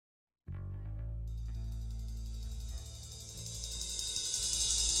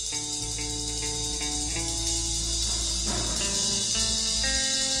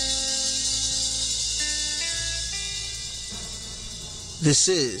This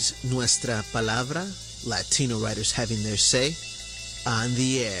is Nuestra Palabra, Latino writers having their say, on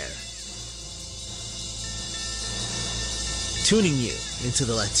the air. Tuning you into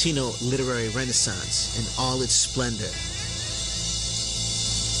the Latino literary renaissance in all its splendor.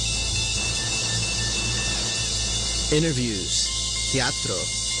 Interviews, teatro,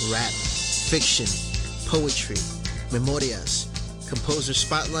 rap, fiction, poetry, memorias, composer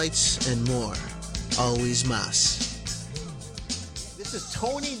spotlights, and more. Always más. This is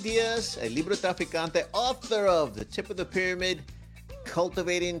Tony Diaz, a libro traficante, author of The Tip of the Pyramid,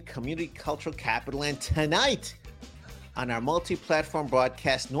 Cultivating Community Cultural Capital. And tonight, on our multi-platform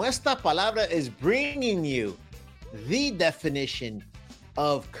broadcast, Nuestra Palabra is bringing you the definition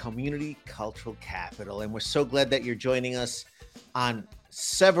of community cultural capital. And we're so glad that you're joining us on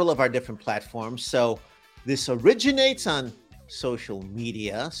several of our different platforms. So this originates on social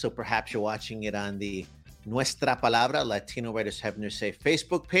media. So perhaps you're watching it on the Nuestra Palabra, Latino Writers Having Their Say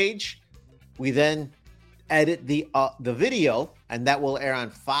Facebook page. We then edit the video, and that will air on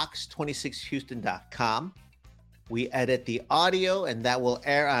fox26houston.com. We edit the audio, and that will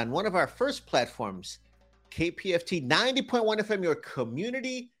air on one of our first platforms, KPFT 90.1 FM, your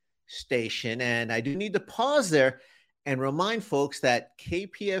community station. And I do need to pause there and remind folks that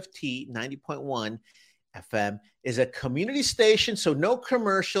KPFT 90.1 FM is a community station, so no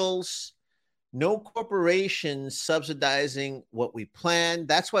commercials, no corporations subsidizing what we plan.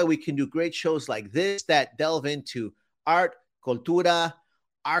 That's why we can do great shows like this that delve into art, cultura,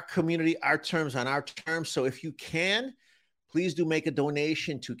 our community, our terms on our terms. So if you can, please do make a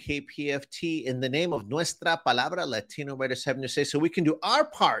donation to KPFT in the name of Nuestra Palabra, Latino Writers Having Their Say, so we can do our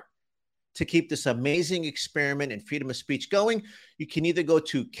part to keep this amazing experiment in freedom of speech going. You can either go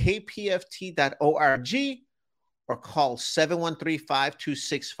to kpft.org or call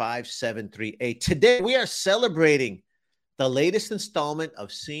 713-526-5738. Today, we are celebrating the latest installment of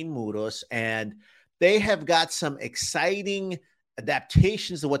Muros, and they have got some exciting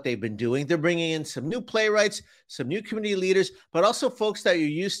adaptations of what they've been doing. They're bringing in some new playwrights, some new community leaders, but also folks that you're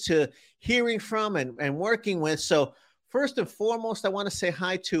used to hearing from and working with. So first and foremost, I want to say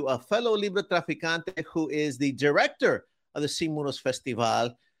hi to a fellow libro traficante who is the director of the Muros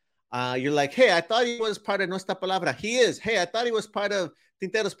Festival. You're like, hey, I thought he was part of Nuestra Palabra. He is. Hey, I thought he was part of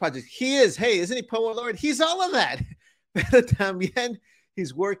Tintero's project. He is. Hey, isn't he Poet Laureate? He's all of that. Pero también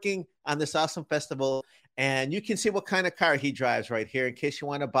he's working on this awesome festival. And you can see what kind of car he drives right here in case you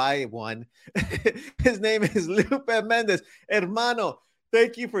want to buy one. His name is Lupe Mendez. Hermano,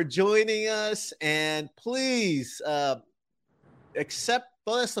 thank you for joining us. And please accept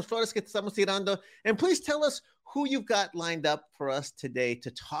todas las flores que te estamos tirando. And please tell us who you've got lined up for us today to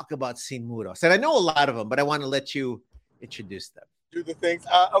talk about Muros. And I know a lot of them, but I want to let you introduce them. Do the things.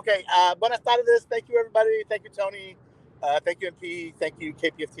 Okay. Buenas tardes. Thank you, everybody. Thank you, Tony. Thank you, MP. Thank you,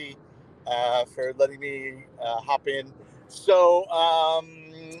 KPFT, for letting me hop in. So,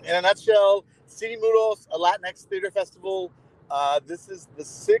 in a nutshell, Muros, a Latinx theater festival. This is the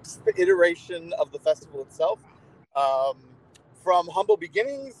 6th iteration of the festival itself. From humble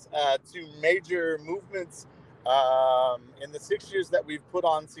beginnings to major movements. In the 6 years that we've put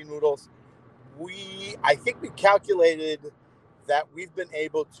on Muros, I think we calculated that we've been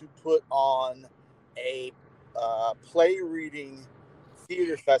able to put on a play reading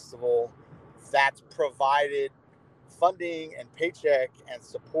theater festival that's provided funding and paycheck and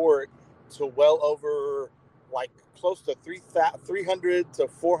support to well over close to 300 to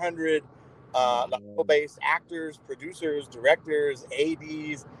 400 local-based actors, producers, directors,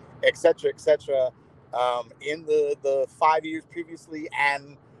 ADs, etc., in the 5 years previously,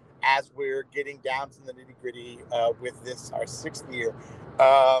 and as we're getting down to the nitty-gritty with this, our 6th year.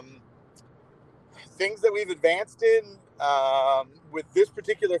 Things that we've advanced in with this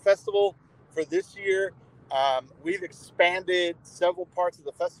particular festival for this year, we've expanded several parts of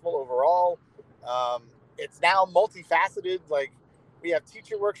the festival overall. It's now multifaceted. We have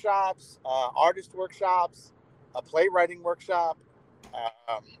teacher workshops, artist workshops, a playwriting workshop,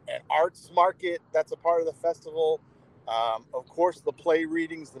 an arts market that's a part of the festival, of course the play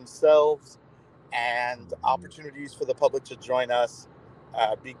readings themselves, and opportunities for the public to join us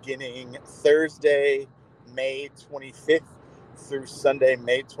beginning Thursday, May 25th through Sunday,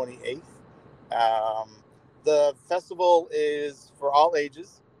 May 28th. The festival is for all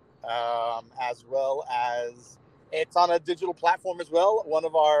ages, as well as it's on a digital platform as well. One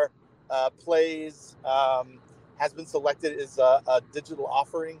of our plays has been selected as a digital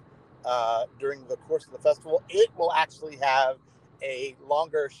offering during the course of the festival. It will actually have a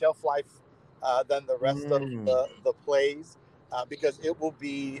longer shelf life than the rest of the plays because it will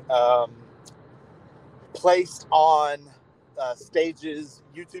be placed on Stage's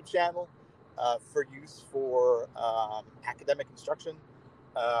YouTube channel for use for academic instruction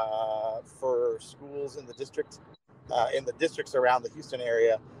for schools in the districts around the Houston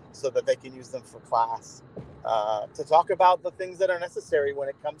area, so that they can use them for class to talk about the things that are necessary when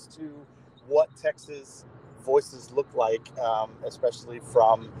it comes to what Texas voices look like, especially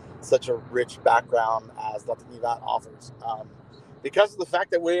from such a rich background as Latinidad offers. Because of the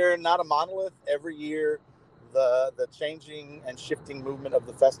fact that we're not a monolith, every year the changing and shifting movement of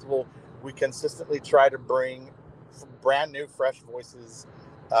the festival, we consistently try to bring some brand new, fresh voices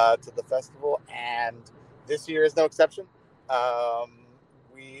to the festival, and this year is no exception.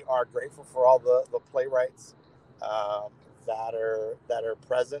 We are grateful for all the playwrights that are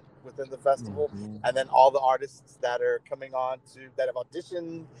present within the festival, and then all the artists that are coming on that have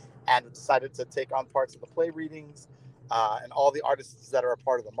auditioned and decided to take on parts of the play readings, and all the artists that are a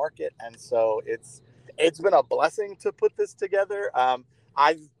part of the market. And so it's been a blessing to put this together.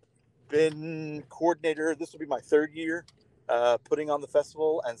 I've been coordinator. This will be my third year putting on the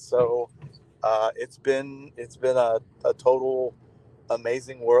festival, and so it's been a total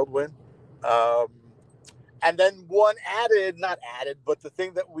amazing whirlwind. And then but the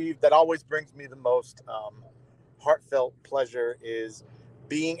thing that always brings me the most heartfelt pleasure is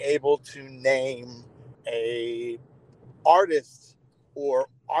being able to name a artist or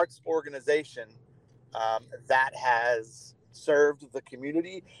arts organization that has served the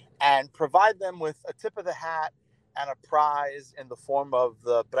community, and provide them with a tip of the hat and a prize in the form of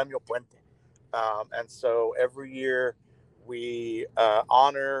the Premio Puente. And so every year we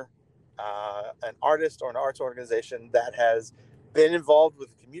honor an artist or an arts organization that has been involved with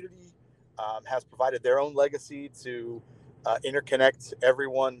the community, has provided their own legacy to interconnect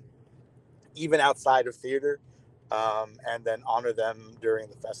everyone, even outside of theater, and then honor them during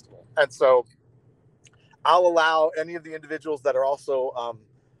the festival. And so I'll allow any of the individuals that are also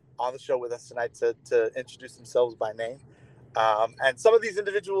on the show with us tonight to introduce themselves by name. And some of these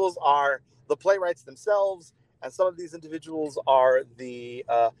individuals are the playwrights themselves, and some of these individuals are the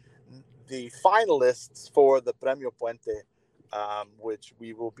finalists for the Premio Puente, which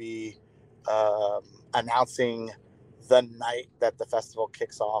we will be announcing the night that the festival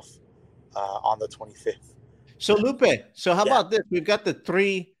kicks off on the 25th. So Lupe, how about this? We've got the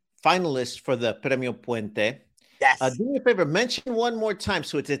 3 finalists for the Premio Puente. Yes. Do me a favor, mention one more time.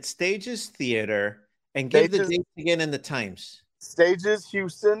 So it's at Stages Theater, and give the dates again and the times. Stages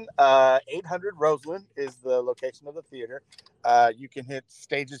Houston, 800 Roseland is the location of the theater. You can hit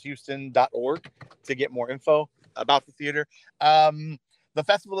stageshouston.org to get more info about the theater. The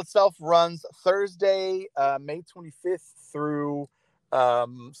festival itself runs Thursday, May 25th through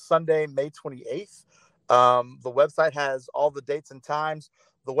Sunday, May 28th. The website has all the dates and times.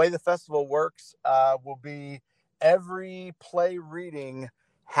 The way the festival works will be every play reading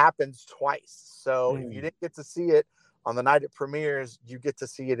happens twice. So if you didn't get to see it on the night it premieres, you get to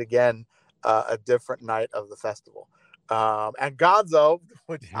see it again a different night of the festival. And Gonzo,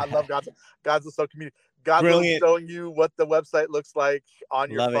 which I love Gonzo. Gonzo's so community. Gonzo is showing you what the website looks like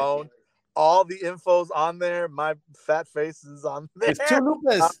on your phone. All the info's on there. My fat face is on there. It's 2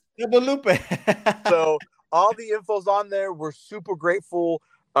 Lupes. Double Lupe. So all the info's on there. We're super grateful.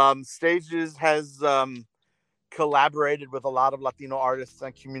 Stages has collaborated with a lot of Latino artists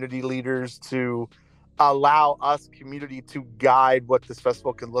and community leaders to allow us community to guide what this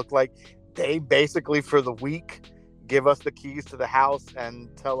festival can look like. They basically, for the week, give us the keys to the house and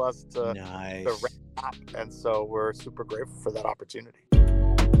tell us to wrap up. And so we're super grateful for that opportunity.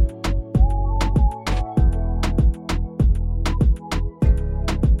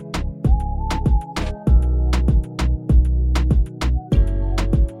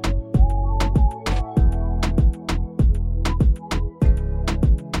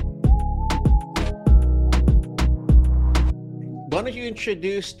 Why don't you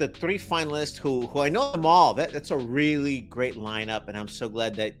introduce the 3 finalists who I know them all. That's a really great lineup, and I'm so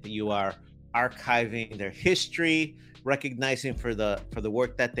glad that you are archiving their history, recognizing for the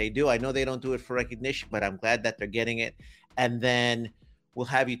work that they do. I know they don't do it for recognition, but I'm glad that they're getting it. And then we'll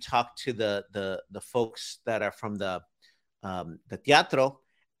have you talk to the folks that are from the teatro,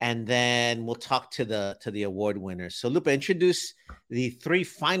 and then we'll talk to the award winners. So Lupe, introduce the 3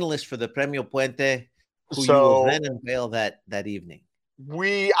 finalists for the Premio Puente, who you will then unveil that evening.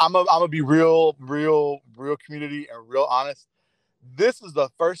 I'm gonna be real community and real honest. This is the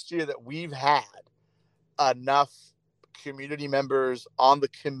first year that we've had enough community members on the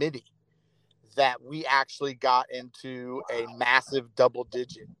committee that we actually got into a massive double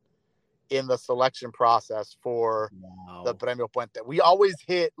digit in the selection process for the Premio Puente. We always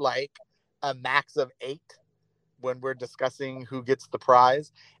hit like a max of 8 when we're discussing who gets the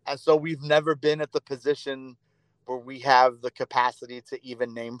prize. And so we've never been at the position where we have the capacity to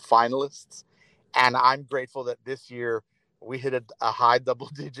even name finalists. And I'm grateful that this year we hit a high double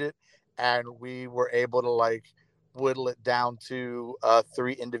digit, and we were able to like whittle it down to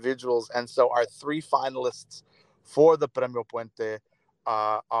 3 individuals. And so our 3 finalists for the Premio Puente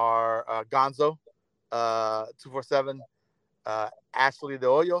are Gonzo, 247, Ashley De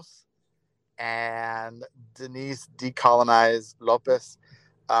Hoyos, and Denise Decolonize Lopez.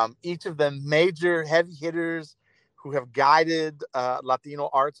 Each of them major heavy hitters who have guided Latino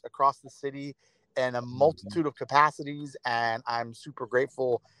arts across the city in a multitude of capacities. And I'm super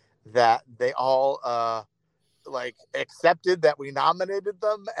grateful that they all like accepted that we nominated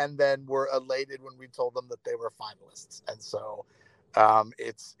them, and then were elated when we told them that they were finalists. And so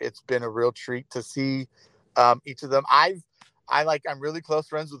it's been a real treat to see each of them. I'm really close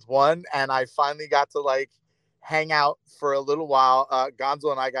friends with one, and I finally got to like hang out for a little while. Gonzo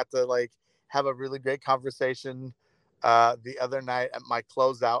and I got to like have a really great conversation the other night at my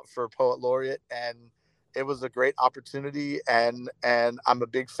closeout for Poet Laureate, and it was a great opportunity. And I'm a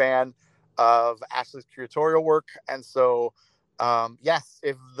big fan of Ashley's curatorial work. And so, yes,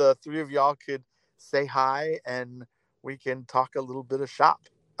 if the 3 of y'all could say hi, and we can talk a little bit of shop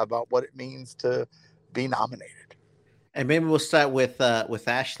about what it means to be nominated. And maybe we'll start with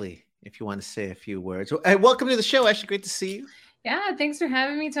Ashley, if you want to say a few words. Hey, welcome to the show, Ashley. Great to see you. Yeah, thanks for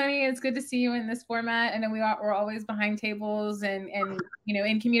having me, Tony. It's good to see you in this format. I know we're always behind tables and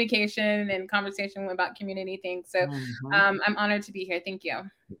in communication and conversation about community things. So I'm honored to be here. Thank you.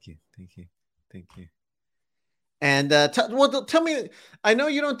 Thank you. And tell me, I know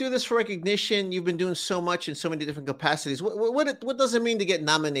you don't do this for recognition. You've been doing so much in so many different capacities. What does it mean to get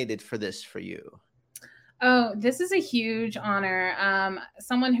nominated for this for you? Oh, this is a huge honor.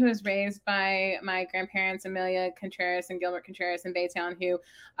 Someone who was raised by my grandparents, Amelia Contreras and Gilbert Contreras in Baytown, who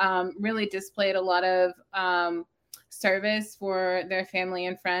really displayed a lot of service for their family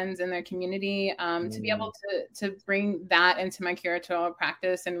and friends and their community. To be able to bring that into my curatorial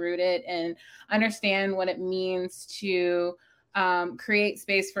practice and root it and understand what it means to create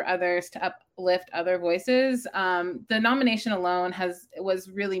space for others, to uplift other voices. The nomination alone was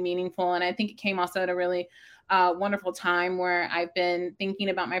really meaningful. And I think it came also at a really wonderful time where I've been thinking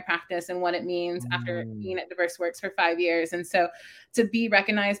about my practice and what it means after being at Diverse Works for 5 years. And so to be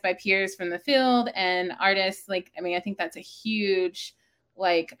recognized by peers from the field and artists, I think that's a huge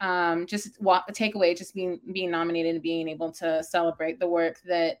takeaway, just being nominated and being able to celebrate the work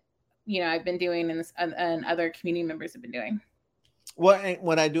that, I've been doing and other community members have been doing. Well,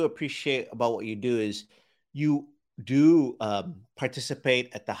 what I do appreciate about what you do is you do participate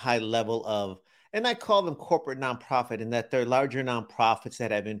at the high level of, and I call them corporate nonprofit, in that they're larger nonprofits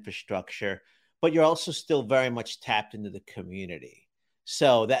that have infrastructure, but you're also still very much tapped into the community.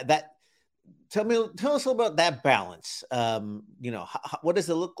 So tell us a little about that balance. What does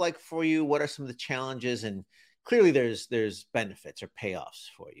it look like for you? What are some of the challenges? And clearly there's benefits or payoffs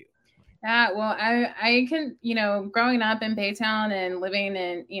for you. Yeah, well, I can, growing up in Baytown and living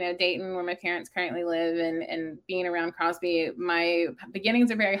in, Dayton, where my parents currently live, and being around Crosby, my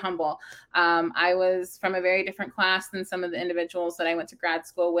beginnings are very humble. I was from a very different class than some of the individuals that I went to grad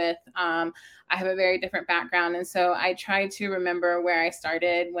school with. I have a very different background. And so I try to remember where I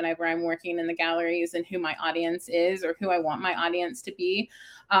started whenever I'm working in the galleries and who my audience is or who I want my audience to be.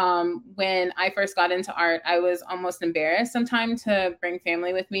 When I first got into art, I was almost embarrassed sometimes to bring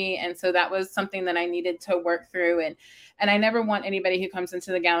family with me. And so that was something that I needed to work through. And I never want anybody who comes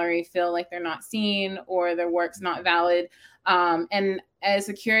into the gallery feel like they're not seen or their work's not valid. And as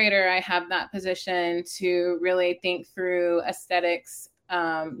a curator, I have that position to really think through aesthetics,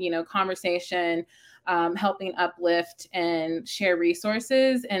 conversation, helping uplift and share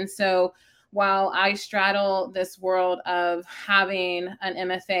resources. And so while I straddle this world of having an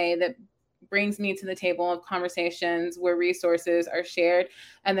MFA that brings me to the table of conversations where resources are shared,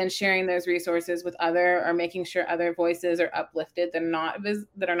 and then sharing those resources with or making sure other voices are uplifted that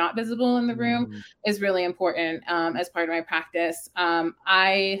are not visible in the room is really important as part of my practice.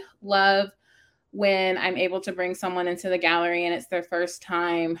 I love when I'm able to bring someone into the gallery and it's their first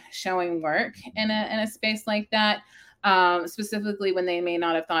time showing work in a space like that. Specifically when they may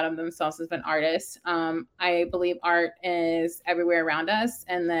not have thought of themselves as an artist. I believe art is everywhere around us,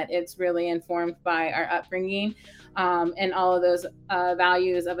 and that it's really informed by our upbringing, and all of those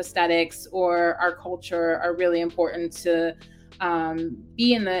values of aesthetics or our culture are really important to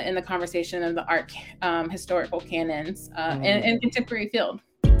be in the conversation of the art historical canons and contemporary field.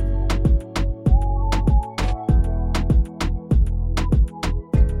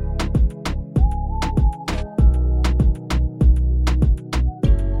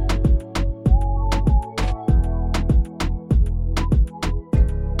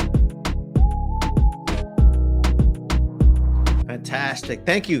 Fantastic.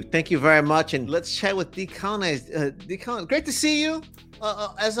 Thank you very much. And let's chat with Decon. Decon, great to see you.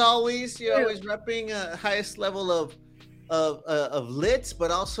 As always, you're always repping highest level of lit,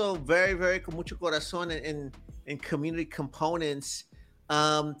 but also very, very con mucho corazón in community components.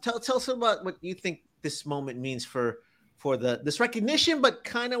 Tell us about what you think this moment means for this recognition, but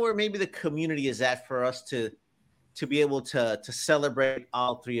kind of where maybe the community is at for us to be able to celebrate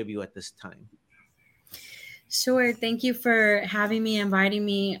all three of you at this time. Sure. Thank you for having me, inviting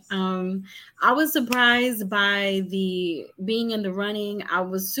me. I was surprised by being in the running. I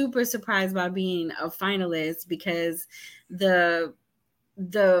was super surprised by being a finalist because the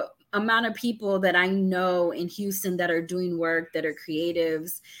amount of people that I know in Houston that are doing work, that are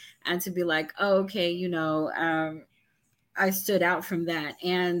creatives, and to be like, oh, okay, I stood out from that.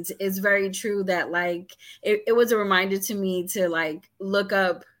 And it's very true that like, it was a reminder to me to like look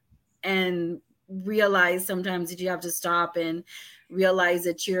up and realize sometimes that you have to stop and realize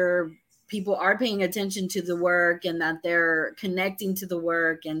that people are paying attention to the work and that they're connecting to the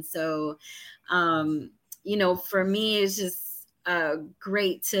work. And so, for me, it's just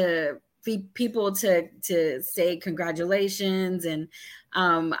great to people to say congratulations. And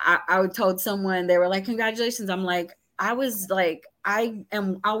I told someone, they were like, congratulations. I'm like, I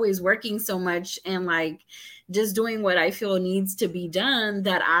am always working so much and like just doing what I feel needs to be done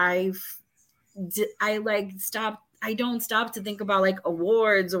that I don't stop to think about like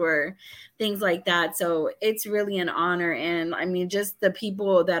awards or things like that. So it's really an honor. And I mean, just the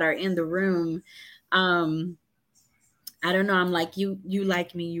people that are in the room, I don't know. I'm like, you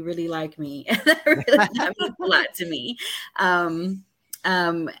like me, you really like me. that means a lot to me.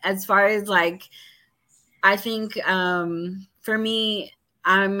 As far as like, I think for me,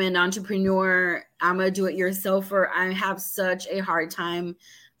 I'm an entrepreneur. I'm a do-it-yourselfer. I have such a hard time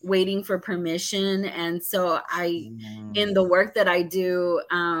waiting for permission. And so in the work that I do,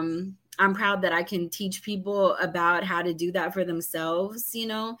 I'm proud that I can teach people about how to do that for themselves,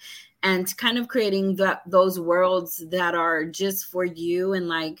 and kind of creating those worlds that are just for you. And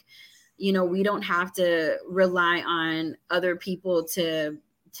like, we don't have to rely on other people to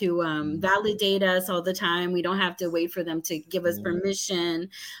validate us all the time. We don't have to wait for them to give us permission,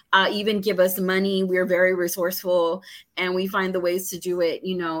 even give us money. We're very resourceful and we find the ways to do it,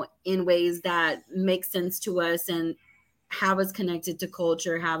 in ways that make sense to us and have us connected to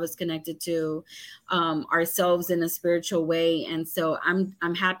culture, have us connected to ourselves in a spiritual way. And so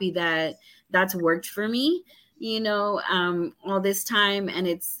I'm happy that that's worked for me, all this time. And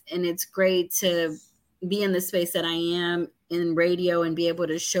it's great to be in the space that I am in radio and be able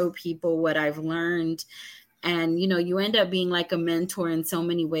to show people what I've learned. And, you end up being like a mentor in so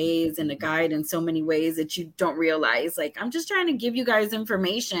many ways and a guide in so many ways that you don't realize. Like, I'm just trying to give you guys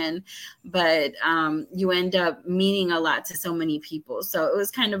information, but you end up meaning a lot to so many people. So it was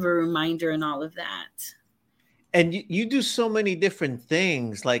kind of a reminder in all of that. And you do so many different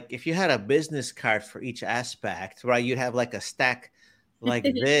things. Like if you had a business card for each aspect, right, you'd have like a stack like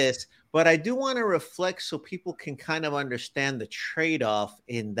this. But I do want to reflect so people can kind of understand the trade-off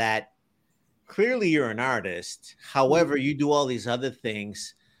in that clearly you're an artist. However, you do all these other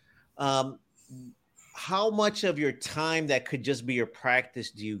things. How much of your time that could just be your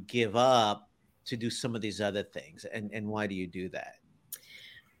practice do you give up to do some of these other things? And why do you do that?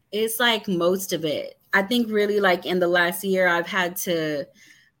 It's like most of it. I think really like in the last year, I've had to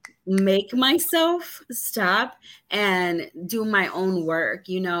make myself stop and do my own work,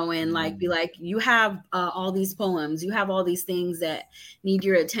 and like be like, you have all these poems, you have all these things that need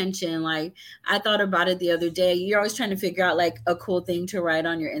your attention. Like I thought about it the other day. You're always trying to figure out like a cool thing to write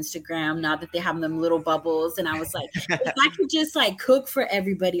on your Instagram now that they have them little bubbles. And I was like, if I could just like cook for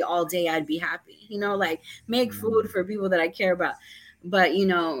everybody all day, I'd be happy, like make food for people that I care about. But,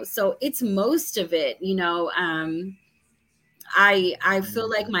 so it's most of it, I feel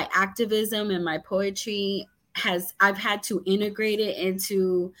like my activism and my poetry I've had to integrate it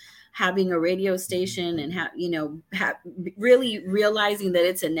into having a radio station and really realizing that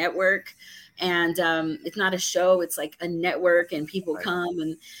it's a network and it's not a show, it's like a network and people come.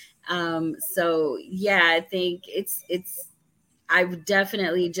 And so, yeah, I think I've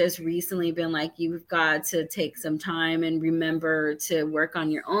definitely just recently been like, you've got to take some time and remember to work on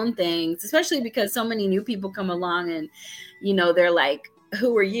your own things, especially because so many new people come along and, they're like,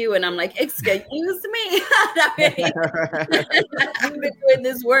 who are you? And I'm like, excuse me. I've been doing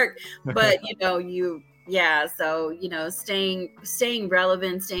this work, but so, staying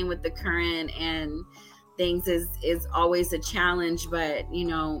relevant, staying with the current and things is always a challenge, but,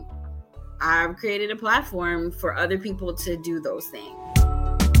 I've created a platform for other people to do those things.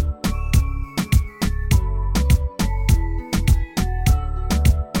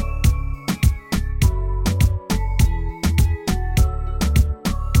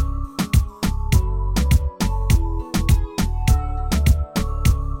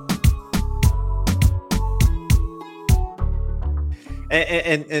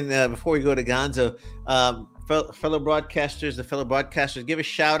 And before we go to Gonzo, fellow broadcasters, give a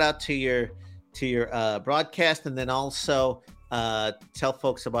shout out to your broadcast, and then also tell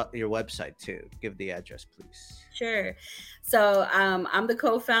folks about your website too. Give the address, please. Sure. So I'm the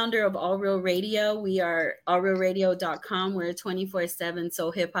co-founder of All Real Radio. We are allrealradio.com. We're a 24/7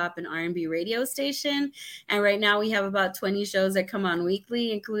 soul, hip hop, and R&B radio station. And right now we have about 20 shows that come on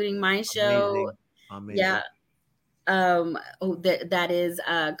weekly, including my show. Amazing. Yeah. That is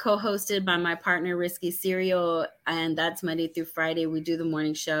co-hosted by my partner Risky Serial, and that's Monday through Friday. We do the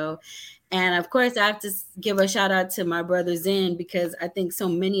morning show. And of course, I have to give a shout out to my brother Zen, because I think so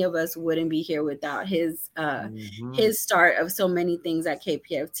many of us wouldn't be here without his start of so many things at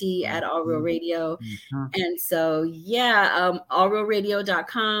KPFT, at All Real Radio. And so,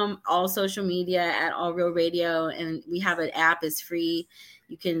 allrealradio.com, all social media at All Real Radio. And we have an app, it's free.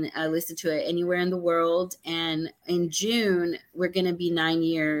 You can listen to it anywhere in the world. And in June, we're going to be 9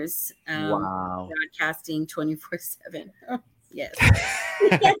 years broadcasting 24/7. Yes.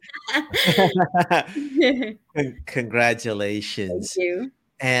 Congratulations. Thank you.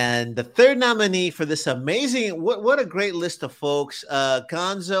 And the third nominee for this amazing, what a great list of folks.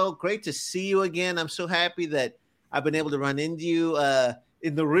 Gonzo, great to see you again. I'm so happy that I've been able to run into you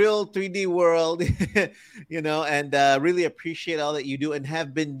in the real 3D world, and really appreciate all that you do and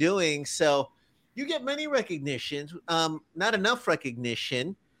have been doing. So you get many recognitions, not enough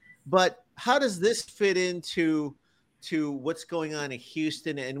recognition, but how does this fit into what's going on in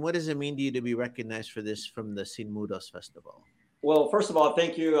Houston, and what does it mean to you to be recognized for this from the Sin Muros Festival? Well, first of all,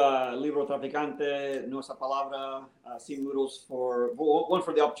 thank you, Libro Traficante, Nuestra Palabra, Sin Muros, for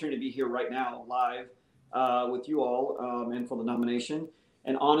the opportunity to be here right now, live, with you all, and for the nomination.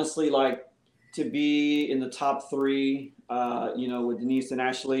 And honestly, like, to be in the top 3, with Denise and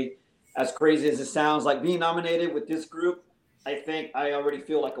Ashley, as crazy as it sounds, like being nominated with this group, I think I already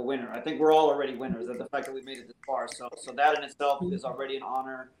feel like a winner. I think we're all already winners at the fact that we made it this far. So that in itself is already an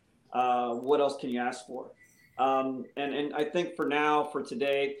honor. What else can you ask for? And I think for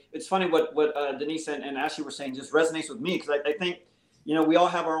today, it's funny what Denise and Ashley were saying just resonates with me, because I think, we all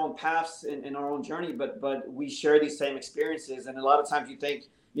have our own paths in our own journey, but we share these same experiences. And a lot of times you think,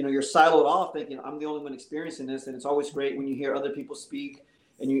 you're siloed off thinking I'm the only one experiencing this. And it's always great when you hear other people speak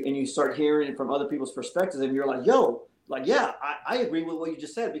and you start hearing it from other people's perspectives, and you're like, yo, like, yeah, I agree with what you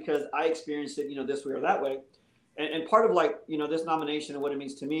just said, because I experienced it, this way or that way. And part of this nomination and what it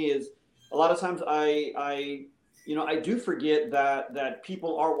means to me is a lot of times I do forget that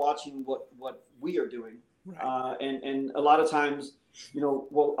people are watching what we are doing. Right. And a lot of times,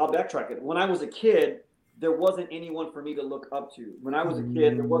 well, I'll backtrack it. When I was a kid, there wasn't anyone for me to look up to. When I was a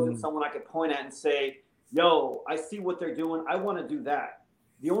kid, there wasn't someone I could point at and say, yo, I see what they're doing. I want to do that.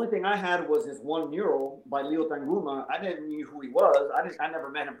 The only thing I had was this one mural by Leo Tanguma. I didn't know who he was. I never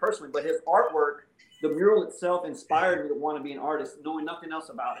met him personally, but his artwork, the mural itself, inspired me to want to be an artist, knowing nothing else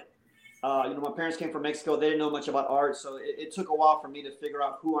about it. My parents came from Mexico. They didn't know much about art, so it took a while for me to figure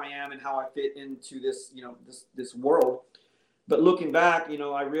out who I am and how I fit into this, this world. But looking back,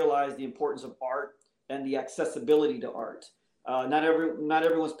 I realized the importance of art and the accessibility to art. Not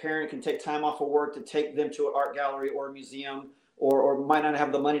everyone's parent can take time off of work to take them to an art gallery or a museum, or might not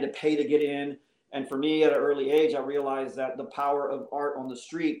have the money to pay to get in. And for me, at an early age, I realized that the power of art on the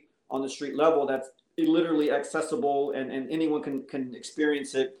street level, that's literally accessible and anyone can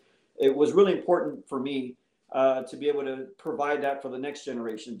experience it. It was really important for me to be able to provide that for the next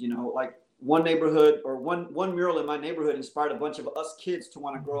generation. Like one neighborhood or one mural in my neighborhood inspired a bunch of us kids to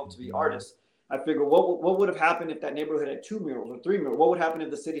want to grow up to be artists. I figured what would have happened if that neighborhood had 2 murals or 3 murals? What would happen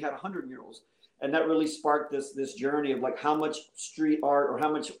if the city had 100 murals? And that really sparked this journey of like, how much street art or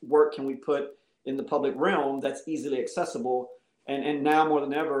how much work can we put in the public realm that's easily accessible? And now more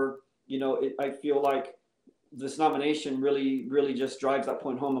than ever, I feel like this nomination really just drives that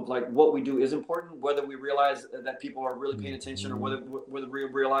point home of like, what we do is important, whether we realize that people are really paying attention, or whether we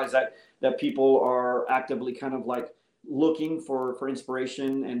realize that people are actively kind of like looking for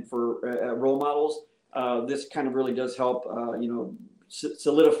inspiration and for role models. This kind of really does help,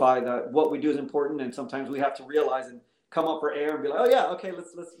 solidify that what we do is important, and sometimes we have to realize and come up for air and be like, oh yeah, okay,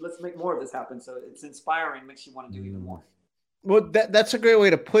 let's make more of this happen. So it's inspiring, makes you want to do even more. Well, that's a great way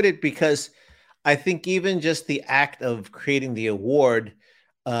to put it, because I think even just the act of creating the award,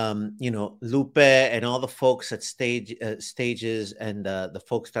 Lupe and all the folks at stages and the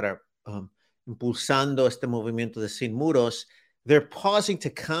folks that are impulsando este movimiento de Sin Muros, they're pausing to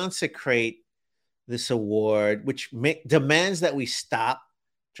consecrate this award, which demands that we stop,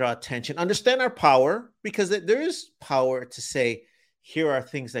 draw attention, understand our power, because there is power to say, here are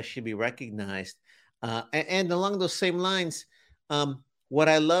things that should be recognized. And along those same lines, What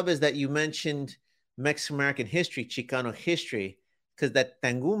I love is that you mentioned Mexican American history, Chicano history, because that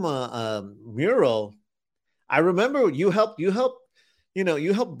Tanguma mural, I remember you helped, you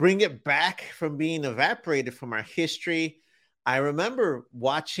helped bring it back from being evaporated from our history. I remember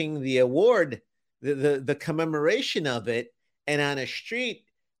watching the award, the commemoration of it, and on a street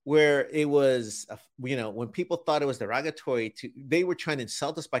where it was, when people thought it was derogatory, they were trying to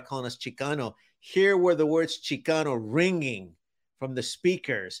insult us by calling us Chicano. Here were the words Chicano ringing from the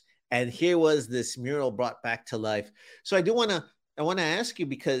speakers, and here was this mural brought back to life. So I want to ask you,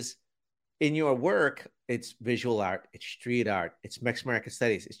 because in your work, it's visual art, it's street art, it's Mexican American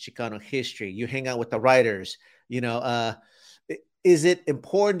studies, it's Chicano history. You hang out with the writers, is it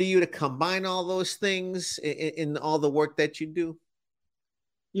important to you to combine all those things in all the work that you do?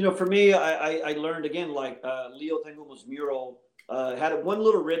 For me, I learned again, like Leo Tangumo's mural had one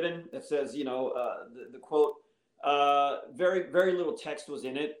little ribbon that says, the quote, very, very little text was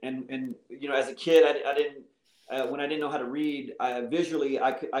in it. And as a kid, I didn't, when I didn't know how to read, visually,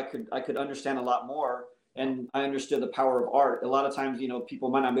 I could understand a lot more. And I understood the power of art. A lot of times, people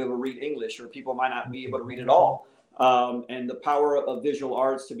might not be able to read English, or people might not be able to read at all. And the power of visual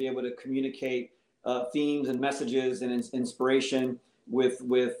arts to be able to communicate themes and messages and inspiration with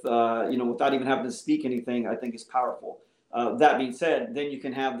without even having to speak anything, I think is powerful. That being said, then you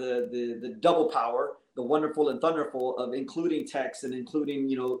can have the double power, the wonderful and thunderful of including text and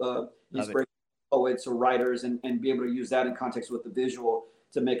including inspiration poets or writers, and be able to use that in context with the visual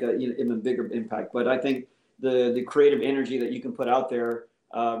to make a even bigger impact. But I think the creative energy that you can put out there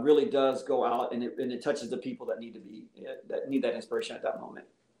really does go out, and it touches the people that need that inspiration at that moment.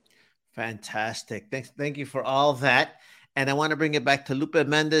 Fantastic. Thank you for all that. And I want to bring it back to Lupe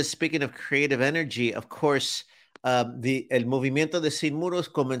Mendez. Speaking of creative energy, of course, el movimiento de Sin Muros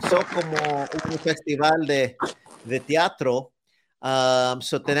comenzó como un festival de teatro.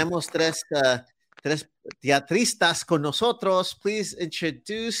 So tenemos tres teatristas con nosotros. Please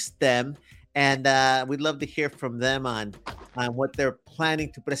introduce them, and we'd love to hear from them on what they're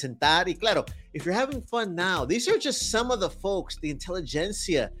planning to presentar. Y claro, if you're having fun now, these are just some of the folks, the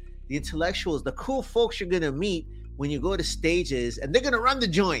intelligentsia, the intellectuals, the cool folks you're going to meet when you go to stages, and they're going to run the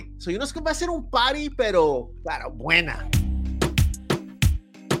joint. So, es que va a ser un party, pero claro, buena.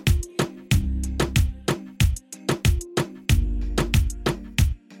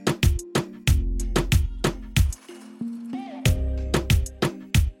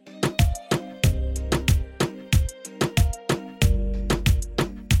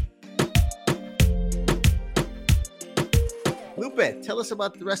 Lupe, tell us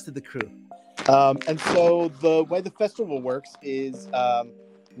about the rest of the crew. And so the way the festival works is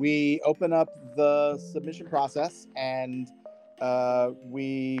we open up the submission process, and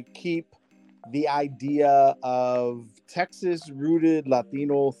we keep the idea of Texas-rooted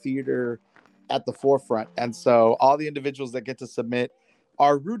Latino theater at the forefront. And so all the individuals that get to submit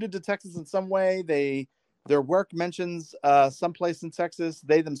are rooted to Texas in some way. Their work mentions someplace in Texas.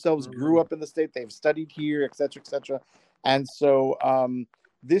 They themselves grew up in the state. They've studied here, et cetera, et cetera. And so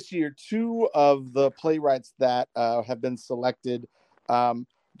this year, two of the playwrights that have been selected,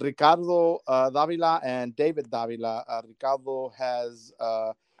 Ricardo Davila and David Davila. Ricardo has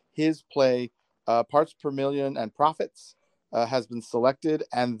his play, Parts Per Million and Profits, has been selected.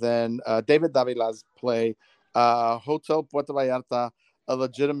 And then David Davila's play, Hotel Puerto Vallarta, a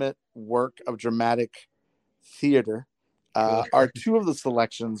legitimate work of dramatic theater, are two of the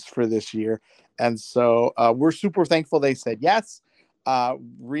selections for this year. And so we're super thankful they said yes.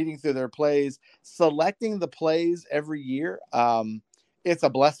 Reading through their plays, selecting the plays every year, it's a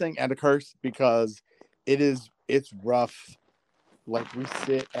blessing and a curse, because it's rough. Like, we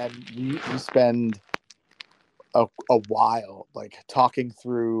sit and we spend a while like talking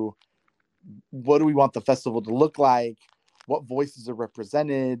through, what do we want the festival to look like, what voices are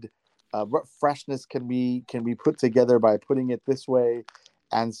represented, what freshness can we put together by putting it this way.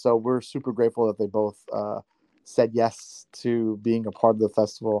 And so we're super grateful that they both said yes to being a part of the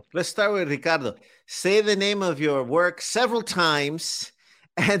festival. Let's start with Ricardo. Say the name of your work several times,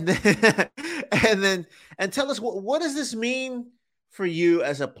 and then tell us, what does this mean for you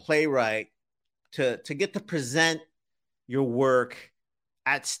as a playwright to get to present your work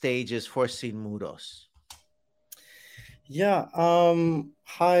at stages for Sin Muros? Yeah.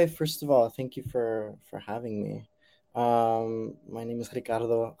 Hi, first of all, thank you for having me. My name is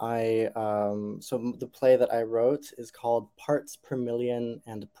Ricardo. So the play that I wrote is called Parts Per Million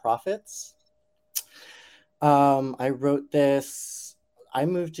and Profits. I wrote this. I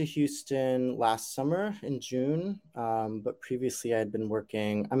moved to Houston last summer in June, but previously I had been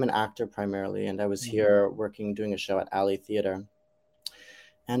working. I'm an actor primarily, and I was here working, doing a show at Alley Theater.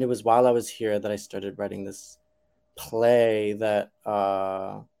 And it was while I was here that I started writing this play that,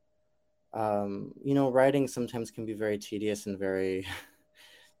 writing sometimes can be very tedious and very,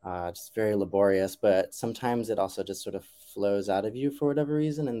 just very laborious, but sometimes it also just sort of flows out of you for whatever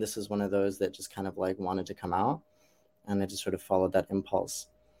reason. And this is one of those that just kind of like wanted to come out, and I just sort of followed that impulse.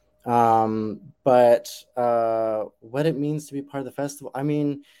 But what it means to be part of the festival, I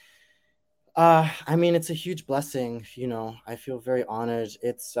mean, it's a huge blessing. I feel very honored.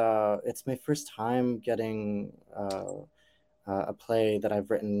 It's my first time getting a play that I've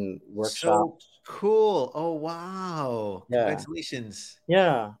written workshop. So cool. Oh, wow. Yeah. Congratulations.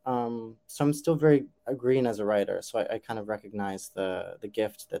 Yeah. So I'm still very green as a writer. So I kind of recognize the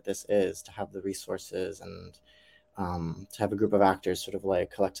gift that this is, to have the resources and to have a group of actors sort of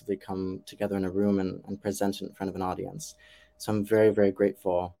like collectively come together in a room and present in front of an audience. So I'm very, very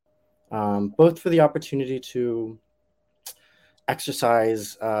grateful, both for the opportunity to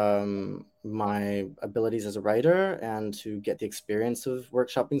exercise my abilities as a writer and to get the experience of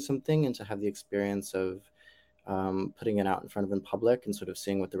workshopping something, and to have the experience of putting it out in front of in public and sort of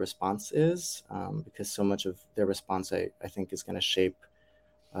seeing what the response is, because so much of their response, I think, is going to shape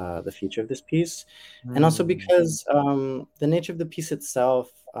the future of this piece. And also because the nature of the piece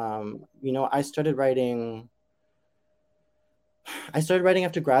itself, I started writing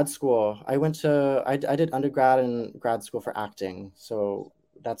after grad school. I did undergrad and grad school for acting, so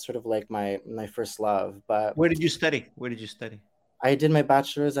that's sort of like my first love. But Where did you study? I did my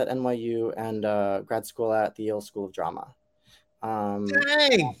bachelor's at NYU and grad school at the Yale School of Drama.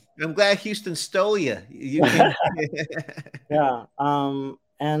 Dang! I'm glad Houston stole you. You can. Yeah.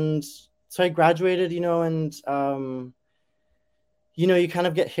 And so I graduated, and you kind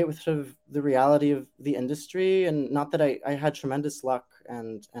of get hit with sort of the reality of the industry. And not that I had tremendous luck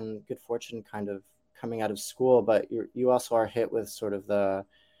and good fortune kind of coming out of school, but you also are hit with sort of the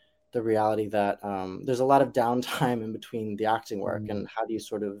reality that there's a lot of downtime in between the acting work, and how do you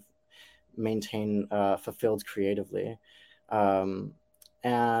sort of maintain fulfilled creatively.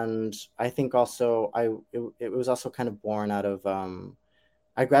 And I think also it was also kind of born out of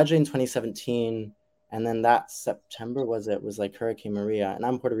I graduated in 2017, and then that September was like Hurricane Maria, and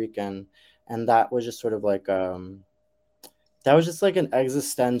I'm Puerto Rican, and that was just sort of like an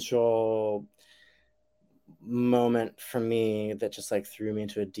existential moment for me that just like threw me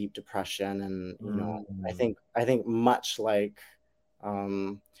into a deep depression. And I think much like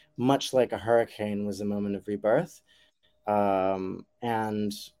a hurricane was a moment of rebirth, and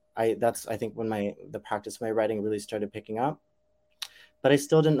I think when the practice of my writing really started picking up. But I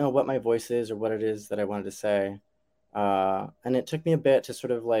still didn't know what my voice is or what it is that I wanted to say. And it took me a bit to sort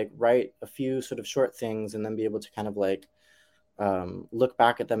of like write a few sort of short things and then be able to kind of like look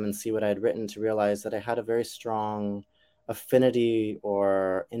back at them and see what I had written, to realize that I had a very strong affinity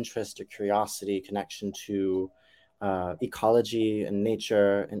or interest or curiosity connection to ecology and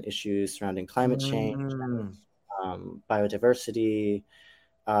nature and issues surrounding climate change, biodiversity.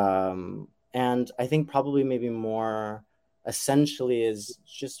 And I think probably maybe more essentially is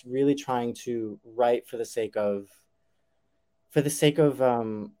just really trying to write for the sake of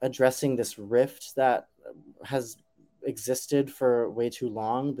addressing this rift that has existed for way too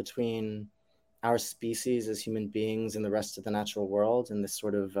long between our species as human beings and the rest of the natural world, and this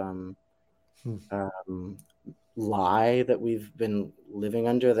sort of lie that we've been living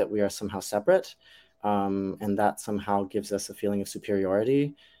under, that we are somehow separate, and that somehow gives us a feeling of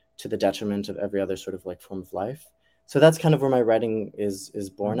superiority to the detriment of every other sort of like form of life. So that's kind of where my writing is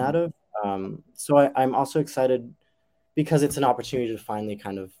born out of. So I'm also excited because it's an opportunity to finally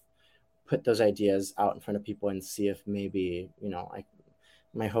kind of put those ideas out in front of people and see if maybe,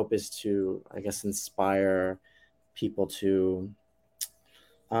 my hope is to, I guess, inspire people to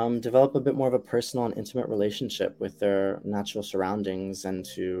develop a bit more of a personal and intimate relationship with their natural surroundings, and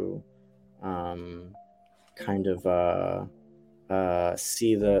to kind of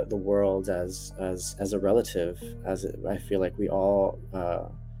see the world as a relative, I feel like we all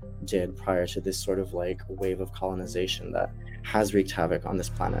did prior to this sort of like wave of colonization that has wreaked havoc on this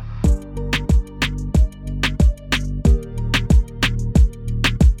planet.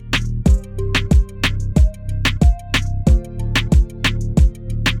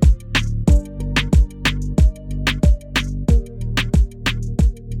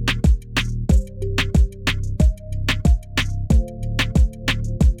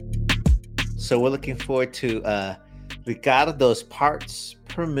 So we're looking forward to Ricardo's Parts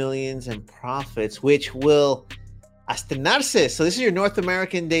Per Millions and Profits, which will estrenarse. So this is your North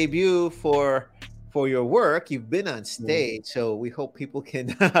American debut for your work. You've been on stage, so we hope people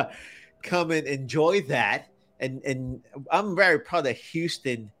can come and enjoy that. and I'm very proud that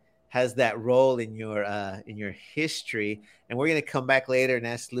Houston has that role in your history. And we're gonna come back later and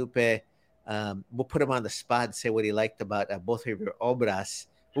ask Lupe. We'll put him on the spot and say what he liked about both of your obras.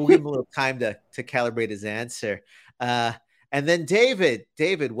 We'll give him a little time to calibrate his answer. And then David,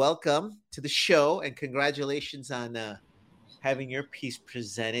 welcome to the show and congratulations on having your piece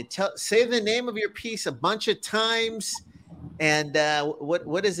presented. Say the name of your piece a bunch of times, and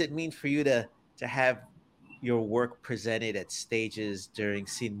what does it mean for you to have your work presented at stages during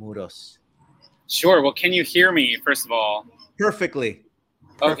Sin Muros? Sure. Well, can you hear me, first of all? Perfectly.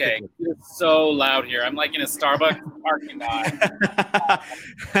 Okay. It's so loud here. I'm like in a Starbucks parking lot.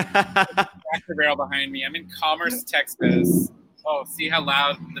 Tractor barrel behind me. I'm in Commerce, Texas. Oh, see how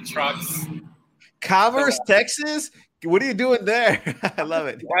loud the trucks. Commerce, Texas? What are you doing there? I love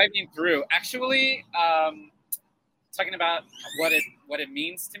it. Driving through. Actually, talking about what it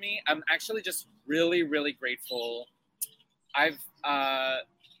means to me, I'm actually just really, really grateful.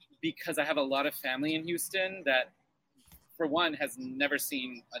 Because I have a lot of family in Houston that, for one, has never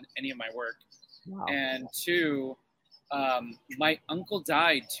seen any of my work. Wow. And two, my uncle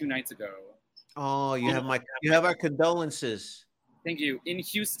died 2 nights ago. Oh, you have our condolences. Thank you. In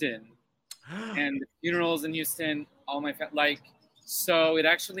Houston, and the funerals in Houston, all my so it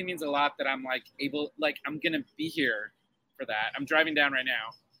actually means a lot that I'm I'm gonna be here for that. I'm driving down right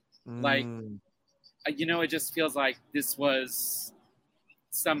now. It just feels like this was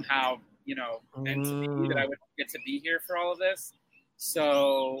somehow, meant to be, that I would get to be here for all of this.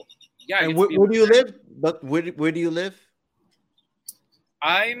 So, yeah. And where do you live? But where do you live?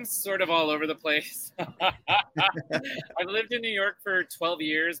 I'm sort of all over the place. I've lived in New York for 12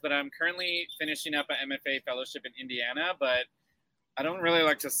 years, but I'm currently finishing up an MFA fellowship in Indiana, but I don't really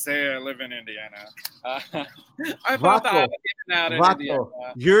like to say I live in Indiana. I thought that out in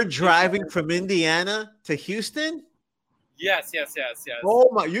Indiana. You're driving from Indiana to Houston? Yes. Oh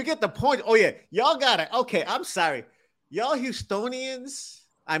my, you get the point. Oh yeah, y'all got it. Okay, I'm sorry. Y'all Houstonians,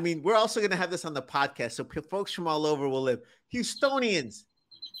 I mean, we're also going to have this on the podcast, so folks from all over will live. Houstonians,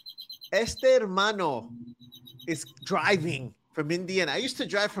 este hermano is driving from Indiana. I used to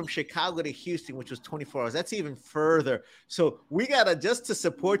drive from Chicago to Houston, which was 24 hours. That's even further. So we got to, just to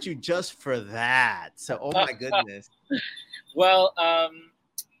support you just for that. So, oh my goodness. Well,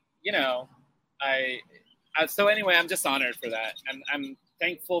 so anyway, I'm just honored for that. I'm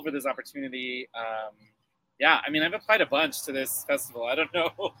thankful for this opportunity. Yeah, I mean, I've applied a bunch to this festival. I don't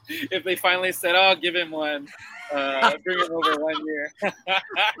know if they finally said, "Oh, give him one, bring him over 1 year."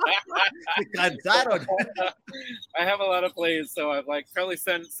 I have a lot of plays, so I've probably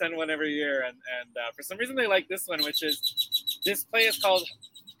send one every year, and for some reason they like this one, which is this play is called.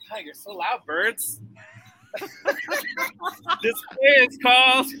 God, you're so loud, birds. This play is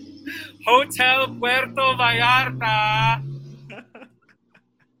called Hotel Puerto Vallarta.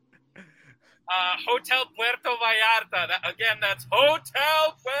 Hotel Puerto Vallarta. That's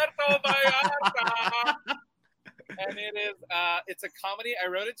Hotel Puerto Vallarta. And it is, it's a comedy. I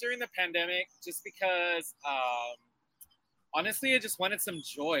wrote it during the pandemic just because, honestly, I just wanted some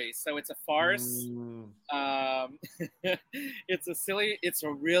joy. So it's a farce. It's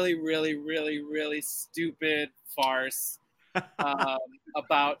a really, really, really, really stupid farce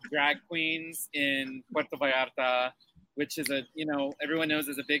about drag queens in Puerto Vallarta, which is everyone knows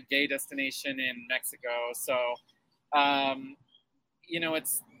is a big gay destination in Mexico. So,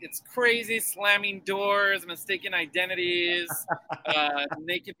 it's crazy, slamming doors, mistaken identities,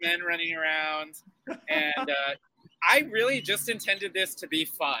 naked men running around. And I really just intended this to be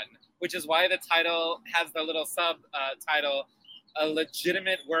fun, which is why the title has the little subtitle, a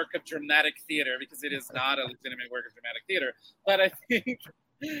legitimate work of dramatic theater, because it is not a legitimate work of dramatic theater. But I think,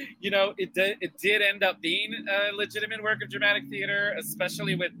 it did end up being a legitimate work of dramatic theater,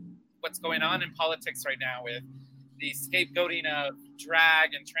 especially with what's going on in politics right now with the scapegoating of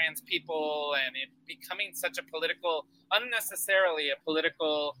drag and trans people, and it becoming such a unnecessarily a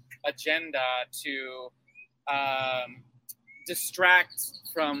political agenda to distract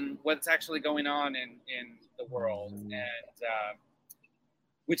from what's actually going on in the world, and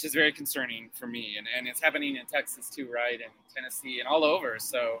which is very concerning for me. And it's happening in Texas too, right? And Tennessee and all over.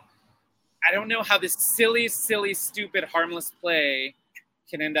 So I don't know how this silly, stupid, harmless play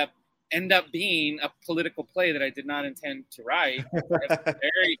can end up being a political play that I did not intend to write.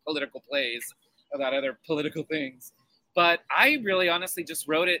 Very political plays about other political things. But I really honestly just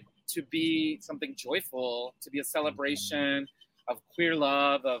wrote it to be something joyful, to be a celebration of queer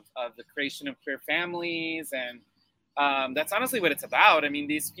love, of the creation of queer families. And that's honestly what it's about. I mean,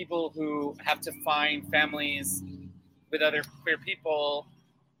 these people who have to find families with other queer people,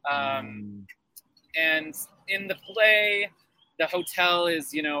 and in the play, the hotel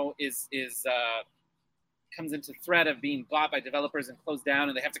is comes into threat of being bought by developers and closed down,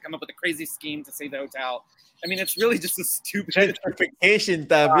 and they have to come up with a crazy scheme to save the hotel. I mean, it's really just a stupid gentrification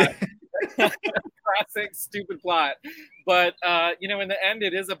plot. Classic stupid plot. But in the end,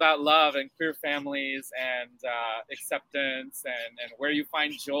 it is about love and queer families and acceptance and where you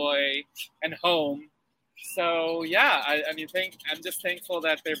find joy and home. So yeah, I'm just thankful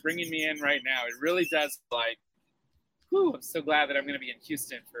that they're bringing me in right now. It really does I'm so glad that I'm going to be in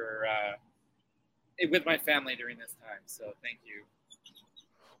Houston for with my family during this time. So thank you.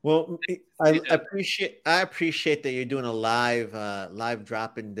 Well, I appreciate that you're doing a live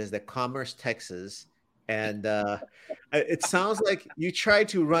drop in the Commerce, Texas, and it sounds like you try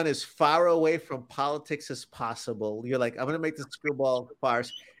to run as far away from politics as possible. You're like, I'm going to make this screwball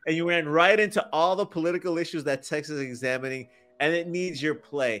farce, and you ran right into all the political issues that Texas is examining, and it needs your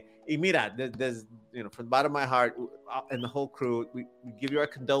play. Y mira, there's from the bottom of my heart and the whole crew, we give you our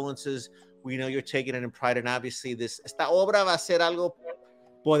condolences. We know you're taking it in pride, and obviously esta obra va a ser algo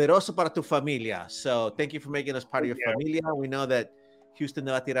poderoso para tu familia. So thank you for making us part of your familia. We know that Houston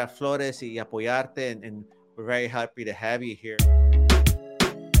te va a tirar flores y apoyarte, and we're very happy to have you here.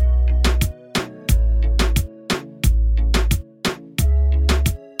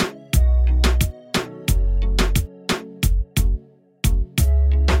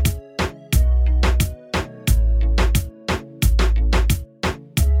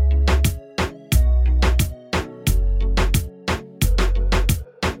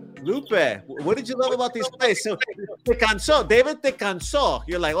 Lupe, what did you love about these plays? So, te cansó. David te cansó.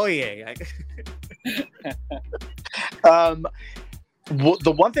 You're like, oh yeah.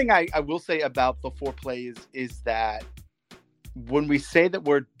 The one thing I will say about the 4 plays is that when we say that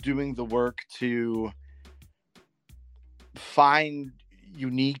we're doing the work to find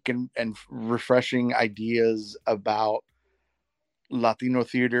unique and refreshing ideas about Latino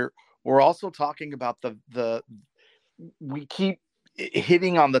theater, we're also talking about we keep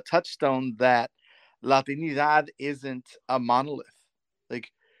hitting on the touchstone that Latinidad isn't a monolith.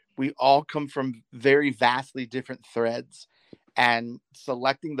 Like, we all come from very vastly different threads, and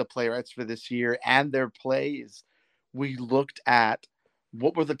selecting the playwrights for this year and their plays, we looked at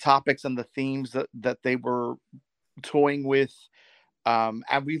what were the topics and the themes that they were toying with.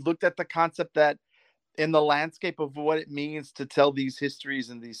 And we looked at the concept that in the landscape of what it means to tell these histories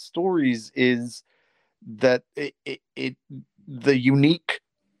and these stories is that the unique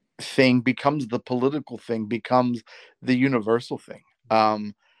thing becomes the political thing, becomes the universal thing.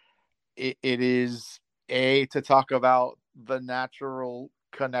 It is to talk about the natural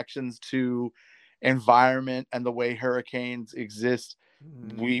connections to environment and the way hurricanes exist.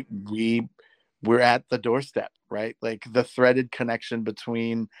 We're at the doorstep, right? Like, the threaded connection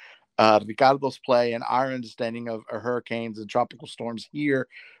between Ricardo's play and our understanding of hurricanes and tropical storms here,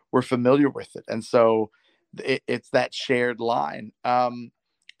 we're familiar with it. And so it's that shared line.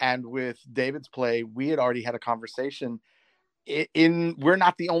 And with David's play, we had already had a conversation. We're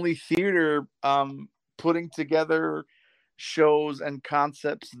not the only theater putting together shows and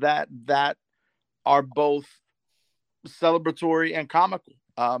concepts that are both celebratory and comical.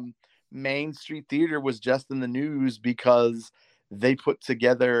 Main Street Theater was just in the news because they put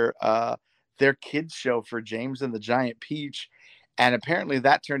together their kids show for James and the Giant Peach, and apparently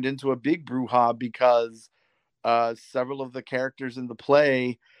that turned into a big brouhaha because several of the characters in the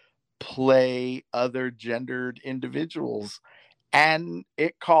play other gendered individuals, and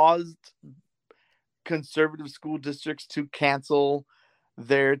it caused conservative school districts to cancel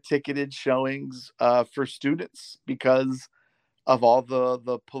their ticketed showings for students because of all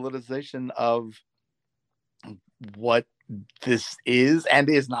the politicization of what this is and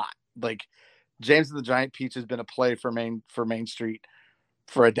is not. Like, James and the Giant Peach has been a play for Main Street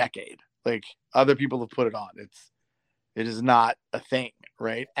for a decade. Like, other people have put it on. It is not a thing,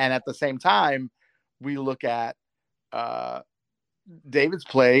 right? And at the same time, we look at David's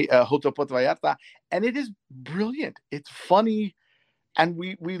play, Hoto Puerto Vallarta, and it is brilliant. It's funny, and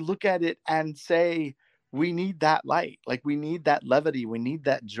we look at it and say, we need that light. Like, we need that levity. We need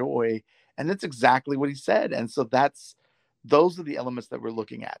that joy. And that's exactly what he said. And so those are the elements that we're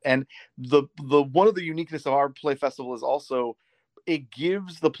looking at. And the one of the uniqueness of our play festival is also it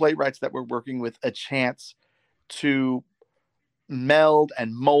gives the playwrights that we're working with a chance to meld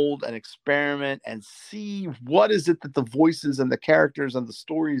and mold and experiment and see what is it that the voices and the characters and the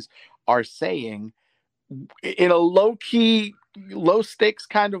stories are saying in a low-key, low-stakes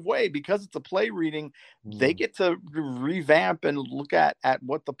kind of way. Because it's a play reading, they get to revamp and look at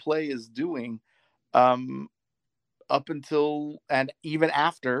what the play is doing up until and even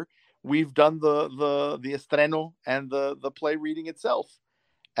after we've done the estreno and the play reading itself.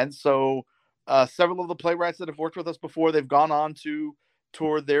 And so several of the playwrights that have worked with us before, they've gone on to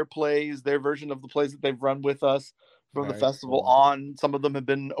tour their plays, their version of the plays that they've run with us from the festival on. Some of them have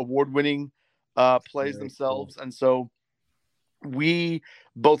been award-winning plays themselves. And so we,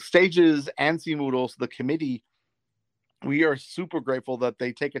 both Stages and Sin Muros, the committee, we are super grateful that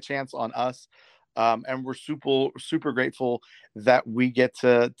they take a chance on us. And we're super grateful that we get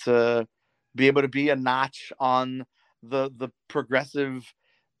to be able to be a notch on the progressive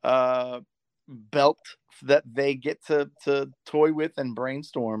belt that they get to toy with and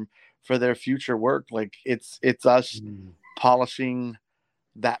brainstorm for their future work. Like it's us polishing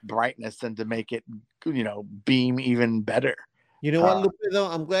that brightness and to make it, beam even better. You know what, Lupe, though?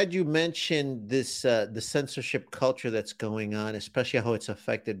 I'm glad you mentioned this, the censorship culture that's going on, especially how it's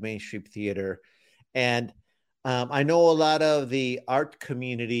affected mainstream theater. And I know a lot of the art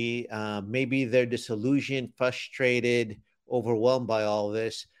community, maybe they're disillusioned, frustrated, overwhelmed by all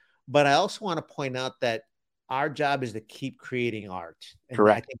this. But I also want to point out that our job is to keep creating art. And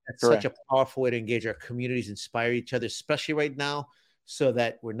Correct. I think that's such a powerful way to engage our communities, inspire each other, especially right now, so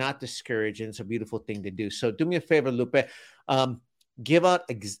that we're not discouraged. And it's a beautiful thing to do. So do me a favor, Lupe. Give out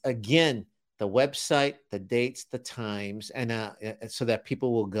again the website, the dates, the times, and so that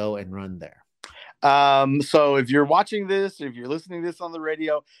people will go and run there. So if you're watching this, if you're listening to this on the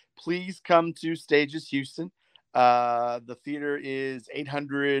radio, please come to Stages Houston. The theater is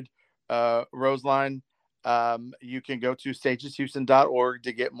 800 Roseline. You can go to stageshouston.org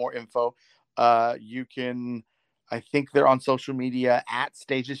to get more info. You can, I think they're on social media at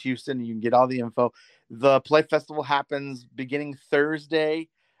Stages Houston. You can get all the info. The Play Festival happens beginning Thursday,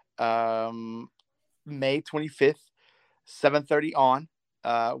 May 25th, 7:30 on.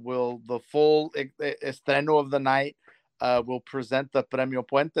 The full estreno of the night will present the Premio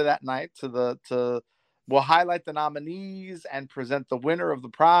Puente that night we'll highlight the nominees and present the winner of the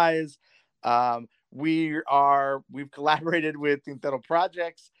prize. We've collaborated with Tintero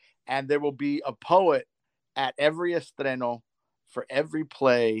Projects, and there will be a poet at every estreno for every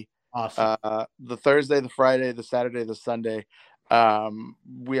play. Awesome. The Thursday, the Friday, the Saturday, the Sunday.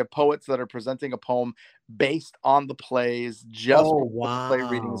 We have poets that are presenting a poem based on the plays just before the play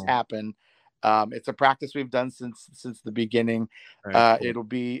readings happen. It's a practice we've done since the beginning. Cool. It'll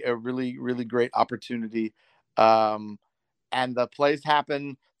be a really, really great opportunity. And the plays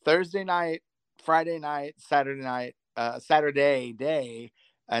happen Thursday night, Friday night, Saturday day,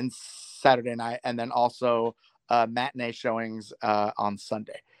 and Saturday night, and then also matinee showings on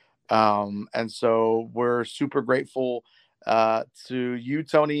Sunday. And so we're super grateful to you,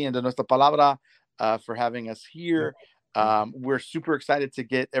 Tony, and to Nuestra Palabra for having us here. We're super excited to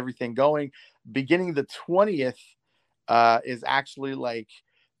get everything going. Beginning the 20th is actually like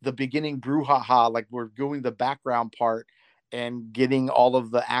the beginning brouhaha. Like we're doing the background part and getting all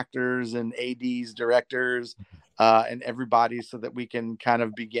of the actors and ADs, directors, and everybody so that we can kind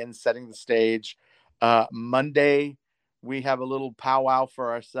of begin setting the stage. Monday, we have a little powwow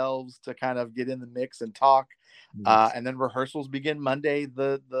for ourselves to kind of get in the mix and talk. And then rehearsals begin Monday,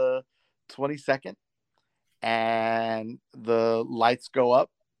 the 22nd, and the lights go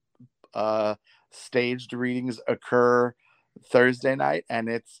up. Staged readings occur Thursday night, and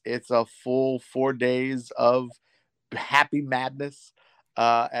it's a full 4 days of happy madness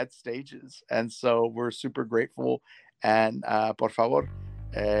at Stages. And so we're super grateful, and por favor,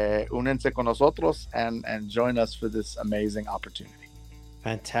 únense con nosotros and join us for this amazing opportunity.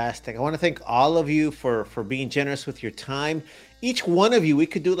 Fantastic. I want to thank all of you for being generous with your time. Each one of you, we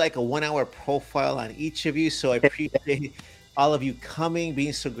could do like a 1-hour profile on each of you. So I appreciate all of you coming,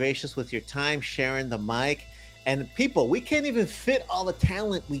 being so gracious with your time, sharing the mic. And people, we can't even fit all the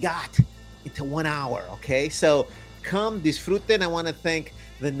talent we got into 1 hour. Okay. So come, disfruten. I want to thank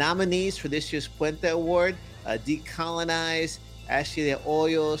the nominees for this year's Puente Award, Decolonize, Ashley de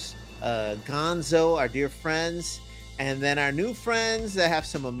Hoyos, Gonzo, our dear friends. And then our new friends that have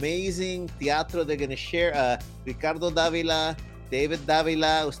some amazing teatro they're going to share. Ricardo Dávila, David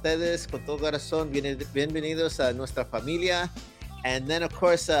Dávila, ustedes con todo corazón, bienvenidos a nuestra familia. And then, of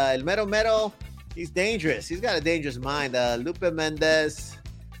course, El Mero Mero, he's dangerous. He's got a dangerous mind. Lupe Mendez,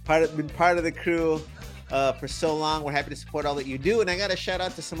 been part of the crew for so long. We're happy to support all that you do. And I got to shout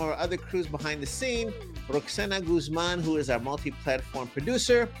out to some of our other crews behind the scene. Roxana Guzman, who is our multi-platform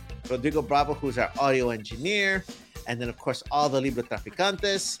producer. Rodrigo Bravo, who's our audio engineer. And then, of course, all the Libro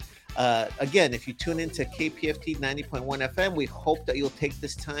Traficantes. Again, if you tune into KPFT 90.1 FM, we hope that you'll take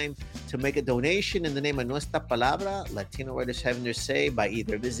this time to make a donation in the name of Nuestra Palabra, Latino Writers Having Their Say, by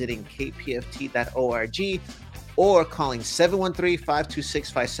either visiting kpft.org or calling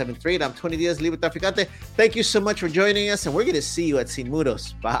 713-526-5738. I'm Tony Diaz, Libro Traficante. Thank you so much for joining us, and we're going to see you at Sin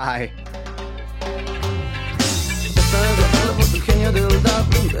Muros. Bye.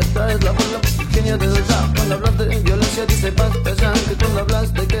 Esta es la bola pequeña del rap. Cuando hablas de violencia dice basta ya, que cuando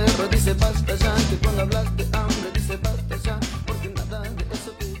hablas de guerra dice basta ya, que cuando hablas de